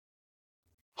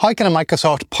How can a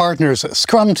Microsoft Partners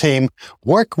Scrum team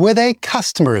work with a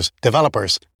customer's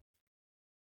developers?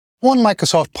 One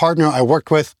Microsoft partner I worked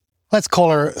with, let's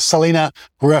call her Selena,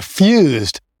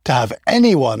 refused to have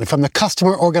anyone from the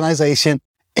customer organization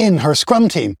in her Scrum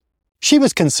team. She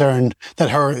was concerned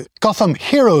that her Gotham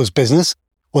Heroes business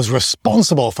was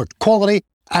responsible for quality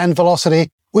and velocity,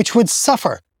 which would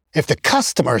suffer if the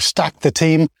customer stacked the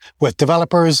team with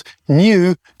developers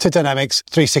new to Dynamics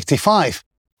 365.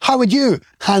 How would you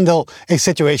handle a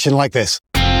situation like this?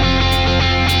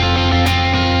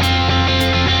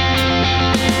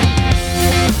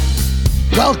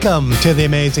 Welcome to the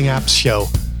Amazing Apps Show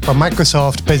for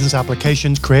Microsoft Business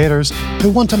Applications creators who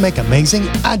want to make amazing,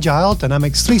 agile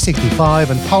Dynamics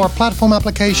 365 and Power Platform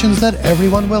applications that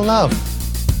everyone will love.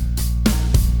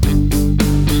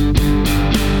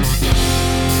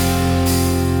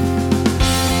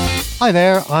 Hi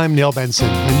there, I'm Neil Benson,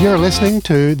 and you're listening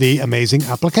to the Amazing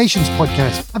Applications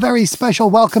Podcast. A very special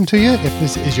welcome to you if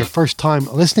this is your first time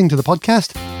listening to the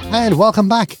podcast, and welcome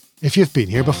back if you've been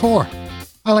here before.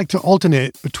 I like to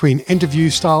alternate between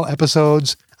interview-style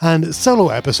episodes and solo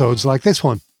episodes like this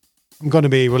one. I'm going to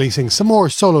be releasing some more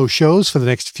solo shows for the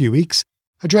next few weeks,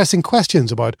 addressing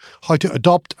questions about how to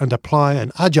adopt and apply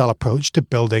an agile approach to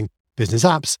building business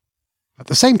apps. At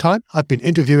the same time, I've been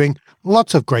interviewing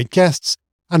lots of great guests,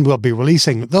 and we'll be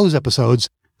releasing those episodes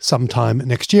sometime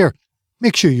next year.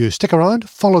 Make sure you stick around,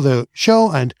 follow the show,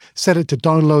 and set it to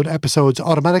download episodes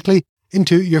automatically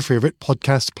into your favourite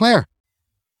podcast player.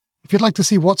 If you'd like to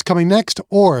see what's coming next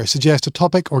or suggest a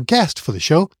topic or guest for the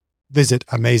show, visit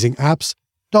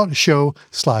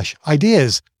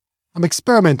amazingapps.show/ideas. I'm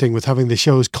experimenting with having the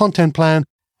show's content plan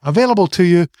available to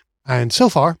you, and so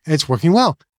far it's working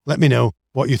well. Let me know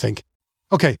what you think.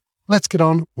 Okay, let's get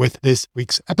on with this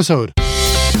week's episode.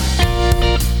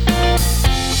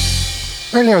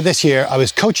 Earlier this year, I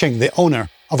was coaching the owner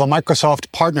of a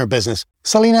Microsoft partner business,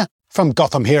 Selena from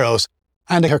Gotham Heroes,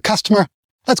 and her customer,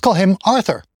 let's call him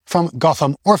Arthur, from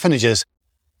Gotham Orphanages.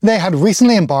 They had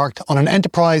recently embarked on an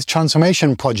enterprise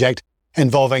transformation project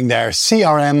involving their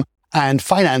CRM and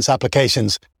finance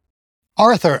applications.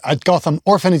 Arthur at Gotham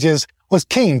Orphanages was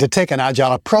keen to take an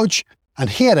agile approach, and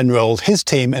he had enrolled his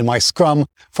team in my Scrum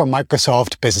for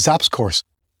Microsoft Business Apps course.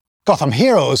 Gotham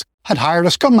Heroes had hired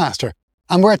a Scrum Master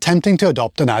and were attempting to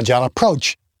adopt an agile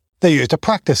approach. They used a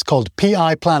practice called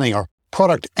PI planning, or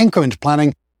product increment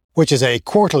planning, which is a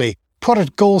quarterly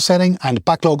product goal setting and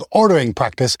backlog ordering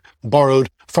practice borrowed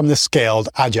from the scaled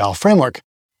agile framework.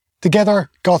 Together,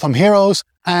 Gotham Heroes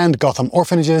and Gotham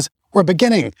Orphanages were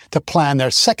beginning to plan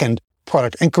their second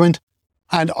product increment,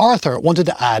 and Arthur wanted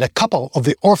to add a couple of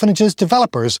the Orphanages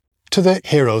developers to the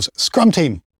Heroes Scrum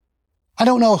team. I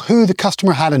don't know who the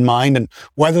customer had in mind and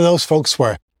whether those folks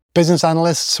were business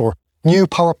analysts or new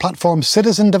Power Platform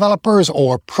citizen developers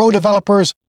or pro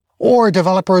developers or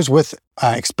developers with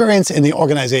experience in the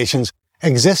organization's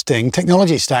existing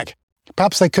technology stack.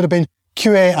 Perhaps they could have been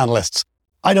QA analysts.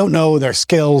 I don't know their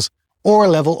skills or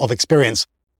level of experience.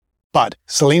 But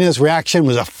Selena's reaction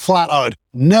was a flat-out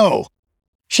no.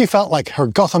 She felt like her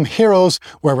Gotham Heroes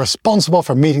were responsible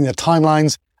for meeting the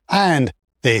timelines and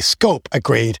the scope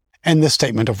agreed in the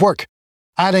statement of work.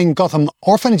 Adding Gotham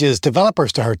Orphanages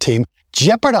developers to her team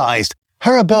jeopardized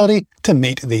her ability to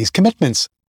meet these commitments.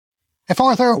 If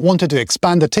Arthur wanted to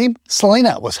expand the team,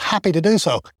 Selena was happy to do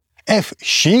so, if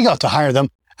she got to hire them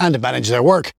and manage their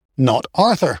work, not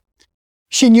Arthur.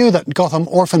 She knew that Gotham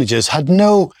Orphanages had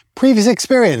no previous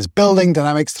experience building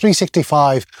Dynamics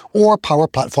 365 or Power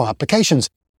Platform applications,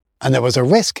 and there was a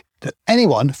risk that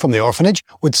anyone from the orphanage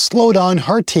would slow down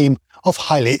her team of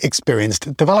highly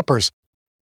experienced developers.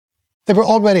 They were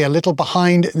already a little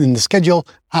behind in the schedule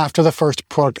after the first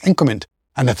product increment,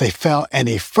 and if they fell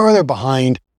any further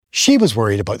behind, she was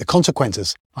worried about the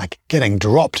consequences, like getting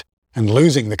dropped and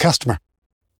losing the customer.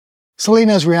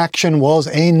 Selena's reaction was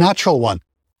a natural one.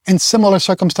 In similar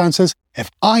circumstances,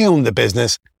 if I owned the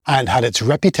business and had its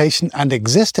reputation and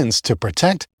existence to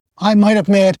protect, I might have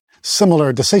made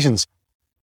similar decisions.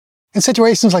 In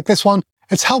situations like this one,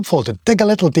 it's helpful to dig a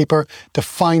little deeper to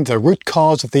find the root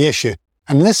cause of the issue.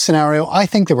 And in this scenario, I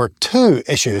think there were two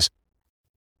issues.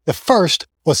 The first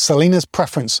was Selena's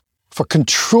preference for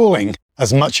controlling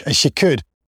as much as she could.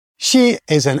 She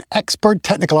is an expert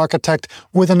technical architect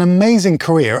with an amazing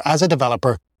career as a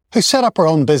developer who set up her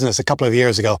own business a couple of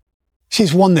years ago.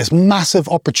 She's won this massive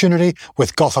opportunity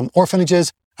with Gotham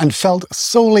Orphanages and felt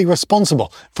solely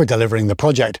responsible for delivering the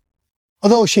project.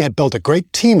 Although she had built a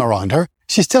great team around her,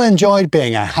 she still enjoyed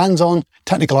being a hands-on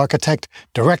technical architect,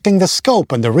 directing the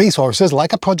scope and the resources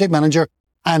like a project manager,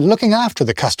 and looking after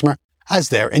the customer as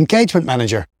their engagement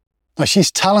manager. Now,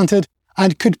 she's talented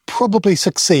and could probably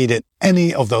succeed in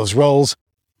any of those roles,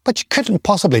 but you couldn't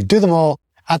possibly do them all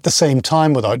at the same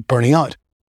time without burning out,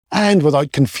 and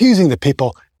without confusing the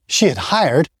people she had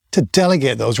hired to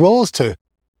delegate those roles to.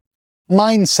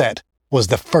 Mindset was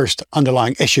the first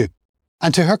underlying issue,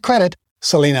 and to her credit,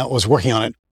 Selena was working on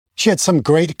it. She had some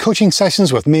great coaching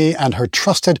sessions with me and her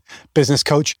trusted business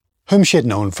coach, whom she had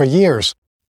known for years.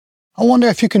 I wonder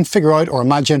if you can figure out or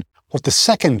imagine what the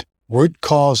second root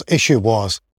cause issue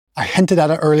was. I hinted at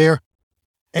it earlier.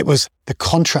 It was the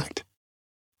contract.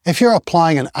 If you're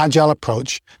applying an agile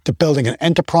approach to building an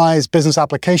enterprise business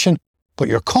application, but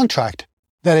your contract,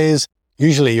 that is,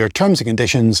 usually your terms and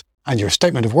conditions and your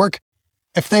statement of work,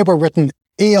 if they were written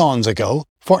eons ago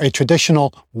for a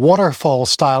traditional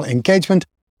waterfall-style engagement,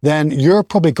 then you're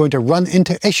probably going to run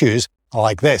into issues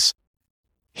like this.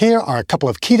 Here are a couple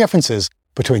of key differences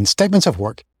between statements of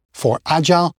work for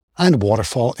agile and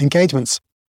waterfall engagements.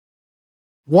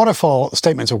 Waterfall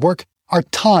statements of work are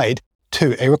tied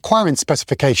to a requirement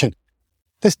specification.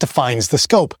 This defines the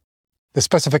scope. The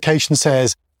specification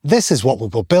says, this is what we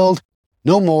will build,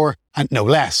 no more and no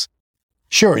less.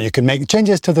 Sure, you can make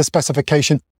changes to the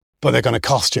specification, but they're going to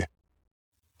cost you.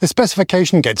 The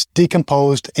specification gets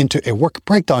decomposed into a work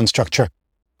breakdown structure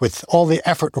with all the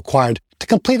effort required to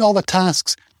complete all the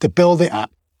tasks to build the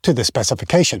app to the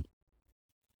specification.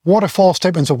 Waterfall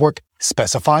statements of work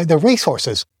specify the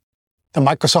resources. The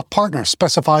Microsoft partner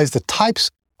specifies the types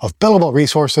of billable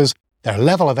resources, their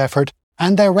level of effort,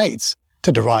 and their rates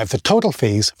to derive the total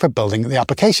fees for building the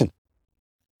application.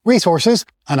 Resources,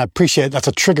 and I appreciate that's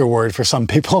a trigger word for some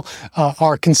people,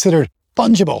 are considered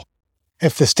fungible.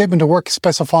 If the statement of work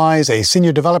specifies a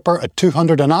senior developer at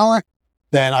 $200 an hour,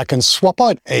 then I can swap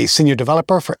out a senior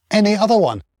developer for any other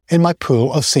one in my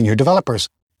pool of senior developers.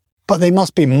 But they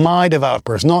must be my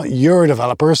developers, not your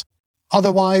developers.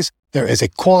 Otherwise, there is a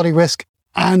quality risk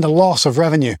and a loss of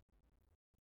revenue.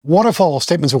 Waterfall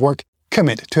statements of work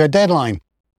commit to a deadline.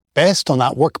 Based on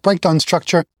that work breakdown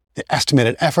structure, the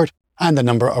estimated effort, and the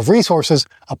number of resources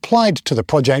applied to the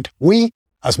project, we,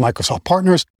 as Microsoft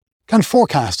partners, can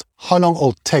forecast how long it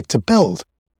will take to build,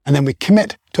 and then we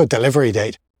commit to a delivery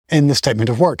date in the statement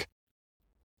of work.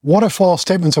 Waterfall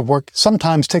statements of work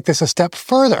sometimes take this a step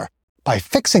further by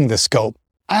fixing the scope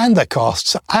and the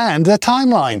costs and the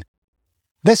timeline.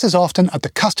 This is often at the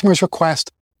customer's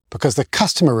request because the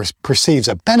customer perceives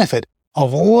a benefit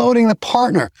of loading the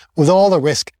partner with all the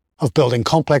risk of building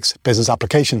complex business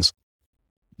applications.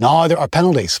 Now there are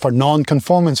penalties for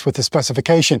non-conformance with the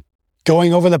specification,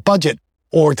 going over the budget,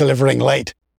 or delivering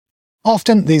late.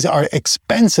 Often these are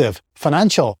expensive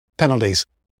financial penalties.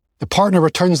 The partner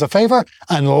returns the favour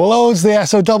and loads the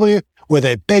SOW with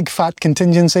a big fat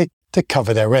contingency to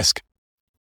cover their risk.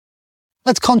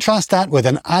 Let's contrast that with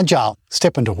an agile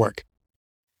statement of work.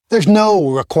 There's no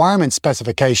requirement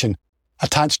specification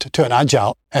attached to an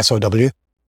agile SOW.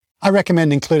 I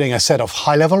recommend including a set of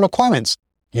high-level requirements,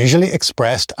 usually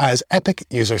expressed as epic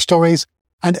user stories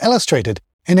and illustrated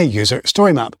in a user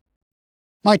story map.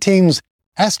 My teams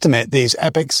estimate these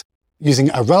epics using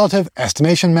a relative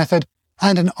estimation method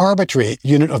and an arbitrary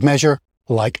unit of measure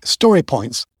like story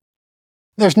points.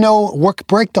 There's no work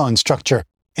breakdown structure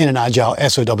in an agile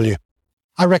SOW.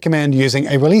 I recommend using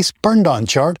a release burn-down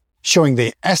chart showing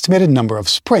the estimated number of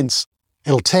sprints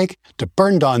it'll take to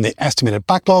burn down the estimated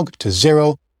backlog to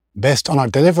 0 based on our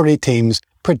delivery team's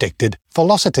predicted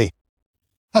velocity.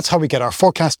 That's how we get our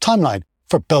forecast timeline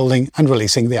for building and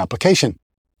releasing the application.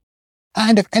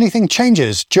 And if anything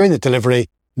changes during the delivery,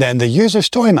 then the user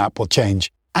story map will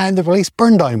change and the release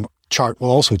burn-down chart will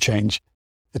also change.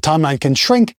 The timeline can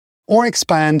shrink or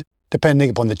expand depending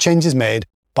upon the changes made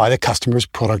by the customer's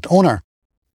product owner.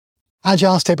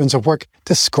 Agile statements of work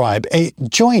describe a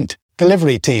joint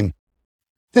delivery team.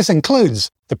 This includes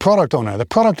the product owner. The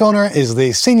product owner is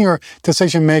the senior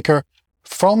decision maker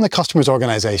from the customer's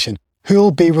organization who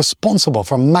will be responsible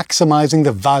for maximizing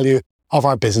the value of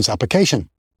our business application.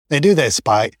 They do this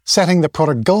by setting the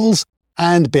product goals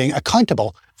and being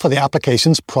accountable for the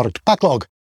application's product backlog.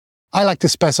 I like to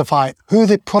specify who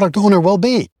the product owner will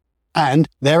be and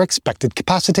their expected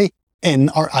capacity in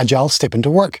our agile statement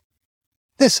of work.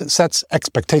 This sets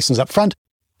expectations up front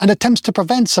and attempts to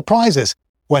prevent surprises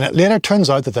when it later turns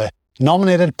out that the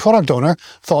nominated product owner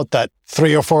thought that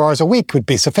 3 or 4 hours a week would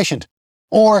be sufficient,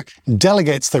 or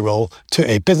delegates the role to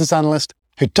a business analyst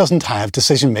who doesn't have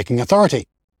decision-making authority.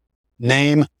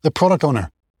 Name the product owner.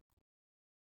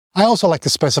 I also like to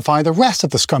specify the rest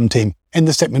of the Scrum team in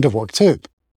the statement of work too.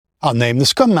 I'll name the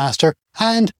Scrum Master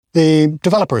and the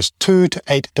developers, 2 to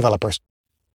 8 developers.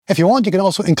 If you want, you can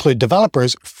also include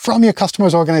developers from your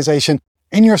customer's organization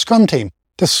in your Scrum team.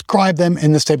 Describe them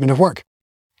in the statement of work.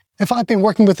 If I've been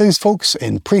working with these folks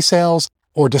in pre-sales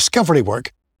or discovery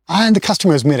work, and the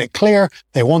customer has made it clear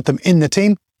they want them in the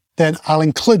team, then I'll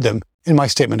include them in my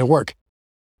statement of work.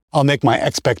 I'll make my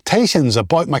expectations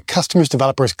about my customers'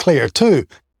 developers clear too.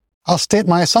 I'll state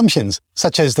my assumptions,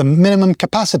 such as the minimum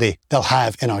capacity they'll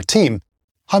have in our team.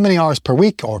 How many hours per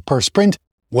week or per sprint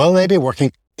will they be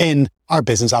working in our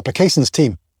business applications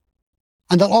team?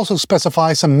 And I'll also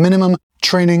specify some minimum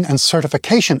training and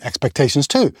certification expectations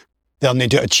too. They'll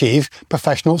need to achieve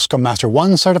Professional Scrum Master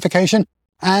 1 certification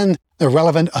and the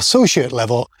relevant associate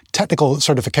level technical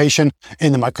certification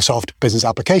in the Microsoft Business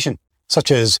Application, such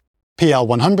as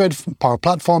PL100, Power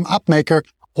Platform, App Maker,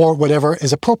 or whatever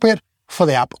is appropriate for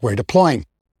the app we're deploying.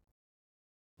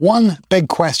 One big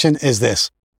question is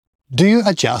this: do you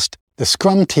adjust the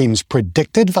Scrum team's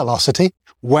predicted velocity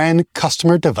when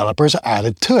customer developers are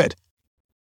added to it?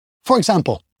 For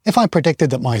example, if I predicted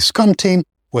that my Scrum team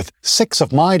with 6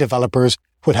 of my developers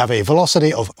would have a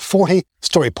velocity of 40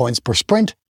 story points per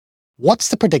sprint, what's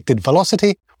the predicted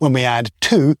velocity when we add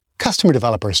 2 customer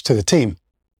developers to the team?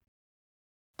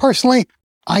 Personally,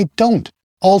 I don't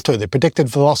alter the predicted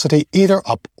velocity either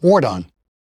up or down.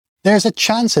 There's a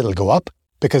chance it'll go up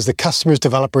because the customer's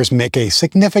developers make a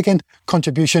significant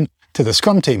contribution to the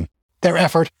Scrum team. Their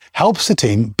effort helps the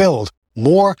team build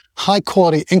more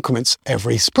high-quality increments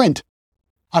every sprint.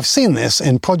 I've seen this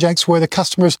in projects where the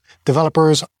customer's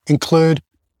developers include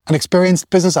an experienced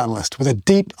business analyst with a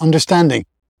deep understanding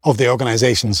of the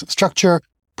organization's structure,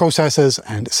 processes,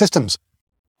 and systems,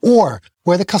 or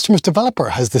where the customer's developer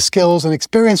has the skills and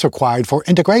experience required for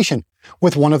integration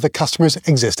with one of the customer's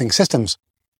existing systems.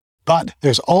 But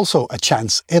there's also a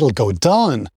chance it'll go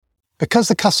down because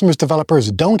the customer's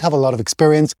developers don't have a lot of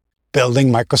experience building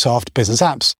Microsoft business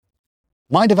apps.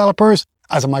 My developers,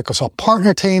 as a Microsoft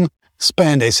partner team,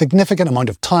 spend a significant amount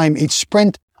of time each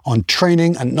sprint on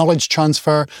training and knowledge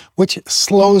transfer, which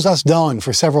slows us down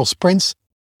for several sprints,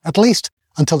 at least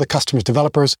until the customer's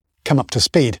developers come up to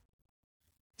speed.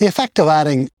 The effect of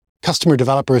adding customer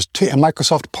developers to a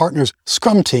Microsoft partner's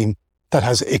Scrum team that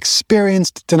has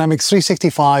experienced Dynamics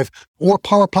 365 or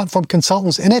Power Platform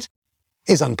consultants in it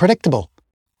is unpredictable.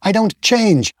 I don't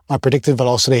change my predicted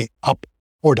velocity up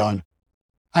or down.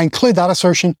 I include that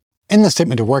assertion in the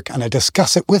statement of work and I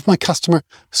discuss it with my customer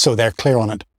so they're clear on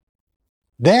it.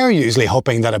 They're usually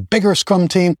hoping that a bigger Scrum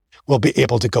team will be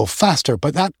able to go faster,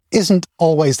 but that isn't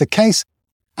always the case,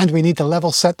 and we need to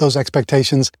level set those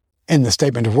expectations in the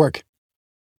statement of work.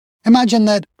 Imagine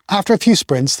that after a few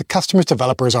sprints, the customer's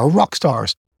developers are rock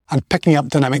stars and picking up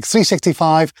Dynamics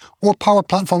 365 or Power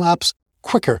Platform apps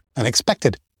quicker than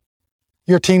expected.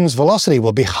 Your team's velocity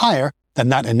will be higher than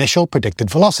that initial predicted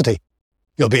velocity.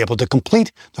 You'll be able to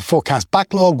complete the forecast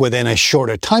backlog within a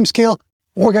shorter timescale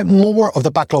or get more of the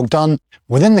backlog done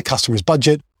within the customer's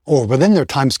budget or within their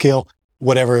timescale,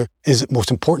 whatever is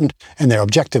most important in their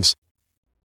objectives.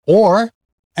 Or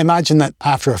imagine that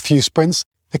after a few sprints,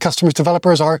 the customer's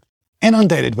developers are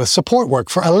inundated with support work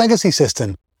for a legacy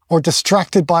system or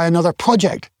distracted by another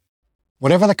project.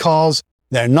 Whatever the cause,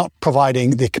 they're not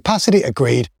providing the capacity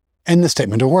agreed in the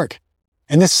statement of work.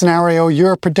 In this scenario,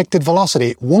 your predicted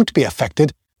velocity won't be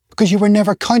affected because you were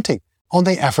never counting on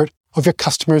the effort of your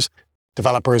customers'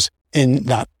 developers in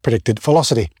that predicted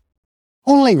velocity.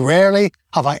 Only rarely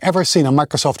have I ever seen a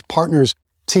Microsoft partner's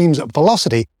team's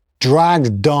velocity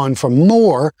dragged down for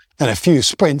more than a few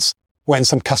sprints when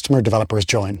some customer developers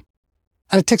join.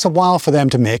 And it takes a while for them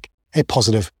to make a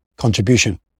positive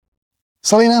contribution.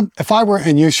 Selena, if I were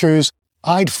in your shoes,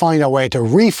 I'd find a way to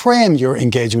reframe your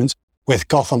engagements with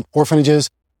Gotham Orphanages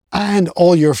and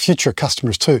all your future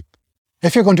customers too.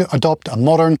 If you're going to adopt a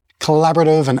modern,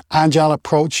 collaborative and agile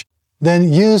approach,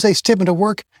 then use a statement of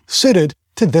work suited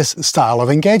to this style of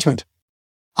engagement.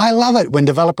 I love it when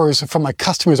developers from my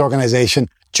customer's organization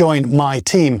join my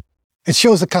team. It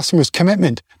shows the customer's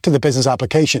commitment to the business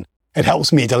application. It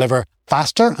helps me deliver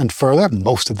faster and further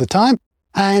most of the time,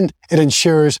 and it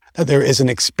ensures that there is an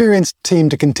experienced team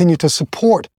to continue to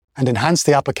support and enhance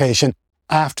the application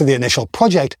after the initial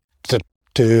project to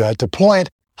deploy it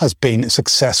has been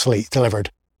successfully delivered.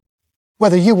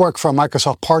 Whether you work for a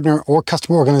Microsoft partner or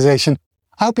customer organization,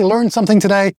 I hope you learned something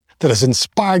today that has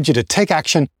inspired you to take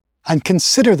action and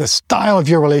consider the style of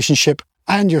your relationship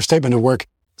and your statement of work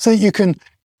so that you can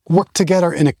work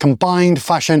together in a combined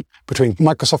fashion between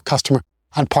Microsoft customer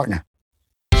and partner.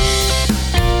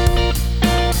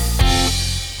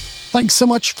 Thanks so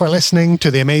much for listening to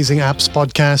the Amazing Apps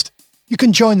podcast. You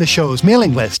can join the show's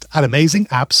mailing list at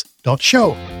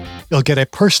amazingapps.show. You'll get a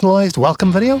personalized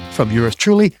welcome video from yours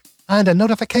truly and a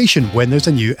notification when there's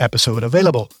a new episode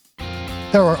available.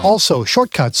 There are also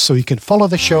shortcuts so you can follow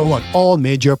the show on all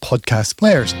major podcast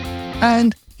players.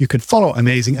 And you can follow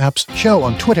Amazing Apps Show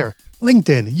on Twitter,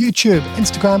 LinkedIn, YouTube,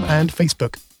 Instagram, and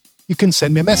Facebook. You can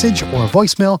send me a message or a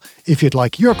voicemail if you'd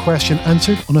like your question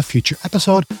answered on a future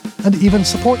episode, and even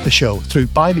support the show through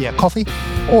Buy Me a Coffee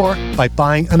or by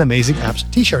buying an Amazing Apps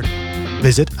t-shirt.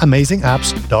 Visit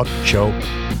amazingapps.show.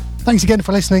 Thanks again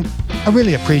for listening. I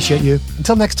really appreciate you.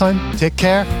 Until next time, take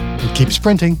care and keep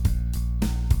sprinting.